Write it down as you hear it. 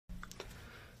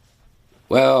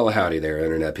Well, howdy there,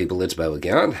 Internet people. It's Beau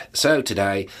again. So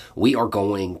today we are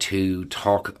going to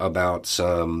talk about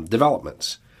some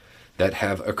developments that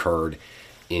have occurred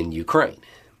in Ukraine.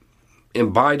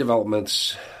 And by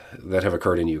developments that have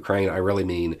occurred in Ukraine, I really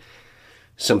mean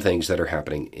some things that are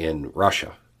happening in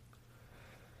Russia.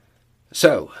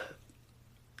 So,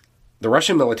 the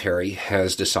Russian military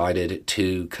has decided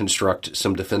to construct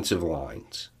some defensive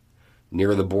lines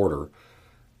near the border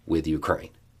with Ukraine.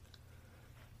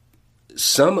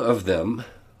 Some of them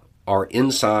are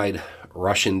inside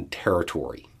Russian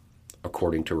territory,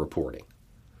 according to reporting.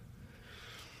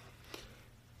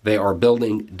 They are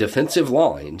building defensive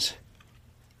lines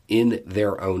in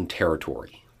their own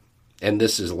territory. And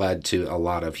this has led to a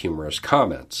lot of humorous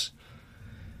comments.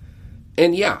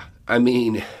 And yeah, I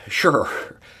mean, sure,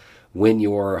 when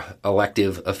your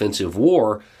elective offensive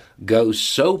war goes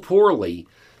so poorly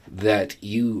that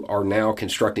you are now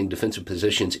constructing defensive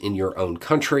positions in your own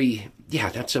country, yeah,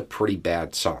 that's a pretty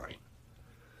bad sign.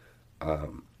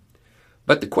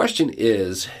 But the question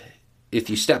is, if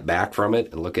you step back from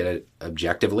it and look at it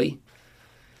objectively,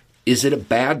 is it a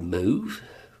bad move?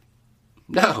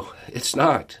 No, it's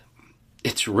not.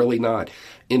 It's really not.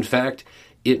 In fact,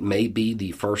 it may be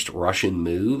the first Russian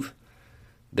move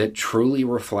that truly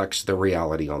reflects the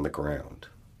reality on the ground.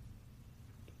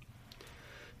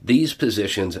 These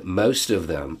positions, most of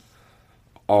them,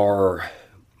 are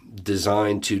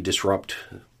designed to disrupt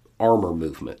armor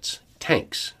movements,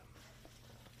 tanks,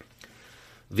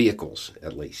 vehicles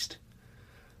at least.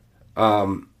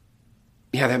 Yeah,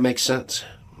 that makes sense.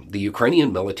 The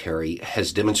Ukrainian military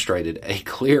has demonstrated a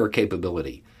clear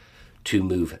capability to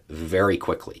move very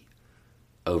quickly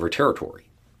over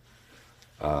territory.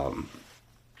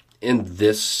 And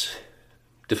this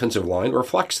defensive line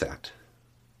reflects that.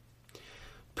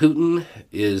 Putin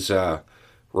is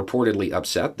reportedly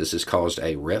upset. This has caused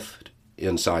a rift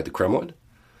inside the Kremlin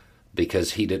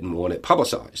because he didn't want it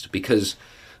publicized, because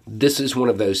this is one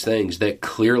of those things that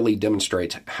clearly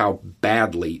demonstrates how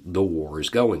badly the war is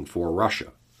going for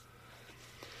Russia.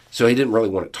 So he didn't really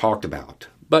want it talked about,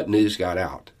 but news got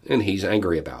out, and he's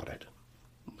angry about it.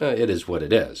 It is what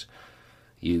it is.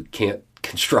 You can't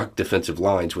construct defensive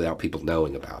lines without people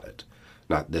knowing about it.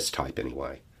 Not this type,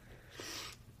 anyway.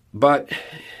 But,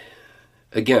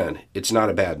 again, it's not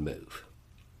a bad move.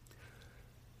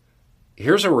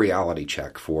 Here's a reality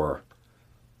check for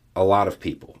a lot of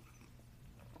people.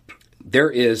 There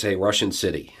is a Russian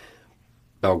city,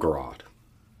 Belgorod.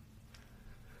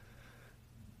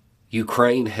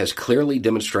 Ukraine has clearly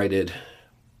demonstrated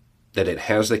that it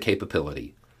has the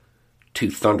capability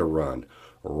to thunder run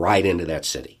right into that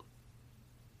city.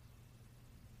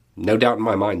 No doubt in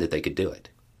my mind that they could do it.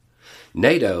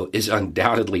 NATO is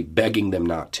undoubtedly begging them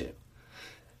not to.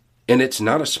 And it's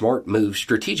not a smart move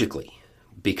strategically,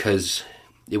 because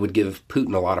it would give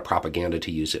Putin a lot of propaganda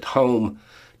to use at home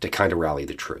to kind of rally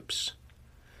the troops.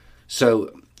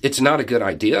 So it's not a good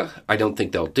idea. I don't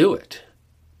think they'll do it.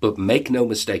 But make no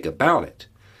mistake about it,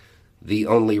 the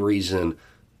only reason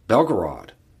Belgorod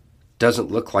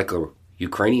doesn't look like a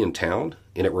Ukrainian town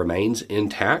and it remains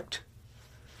intact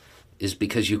is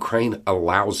because Ukraine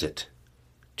allows it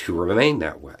to remain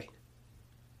that way.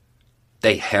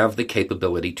 They have the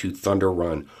capability to thunder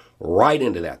run right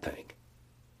into that thing.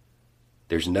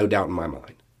 There's no doubt in my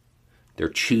mind. They're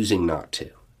choosing not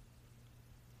to.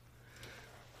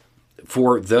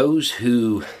 For those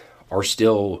who are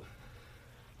still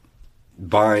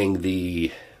buying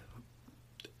the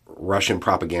Russian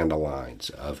propaganda lines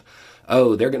of,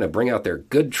 oh, they're going to bring out their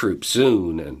good troops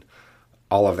soon and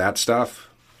all of that stuff,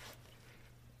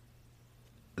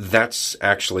 that's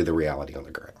actually the reality on the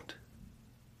ground.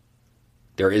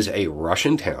 There is a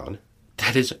Russian town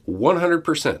that is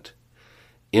 100%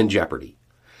 in jeopardy.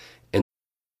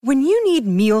 When you need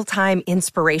mealtime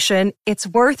inspiration, it's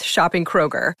worth shopping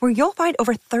Kroger, where you'll find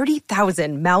over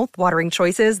 30,000 mouth-watering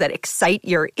choices that excite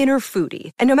your inner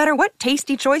foodie. And no matter what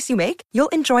tasty choice you make, you'll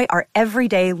enjoy our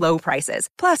everyday low prices,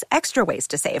 plus extra ways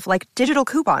to save, like digital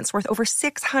coupons worth over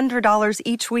 $600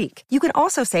 each week. You can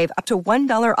also save up to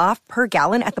 $1 off per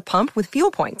gallon at the pump with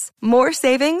fuel points. More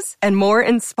savings and more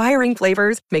inspiring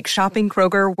flavors make shopping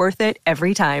Kroger worth it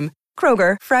every time.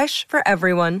 Kroger, fresh for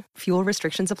everyone. Fuel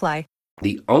restrictions apply.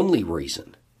 The only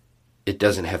reason it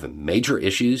doesn't have major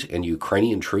issues and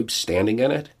Ukrainian troops standing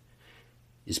in it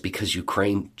is because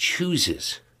Ukraine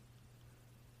chooses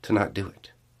to not do it.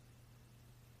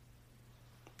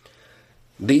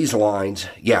 These lines,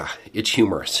 yeah, it's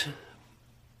humorous.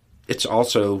 It's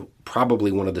also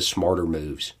probably one of the smarter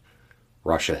moves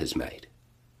Russia has made.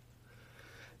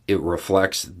 It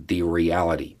reflects the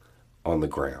reality on the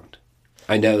ground.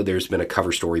 I know there's been a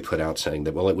cover story put out saying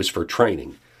that, well, it was for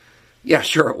training. Yeah,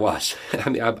 sure it was. I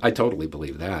mean, I totally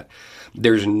believe that.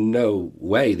 There's no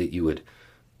way that you would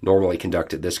normally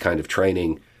conduct this kind of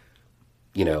training,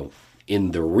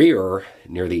 in the rear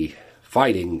near the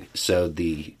fighting, so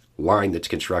the line that's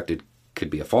constructed could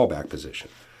be a fallback position.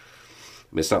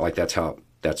 I mean, it's not like that's how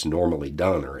that's normally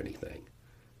done or anything.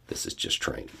 This is just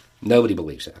training. Nobody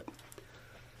believes that.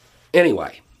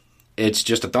 Anyway, it's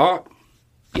just a thought.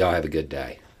 Y'all have a good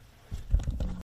day.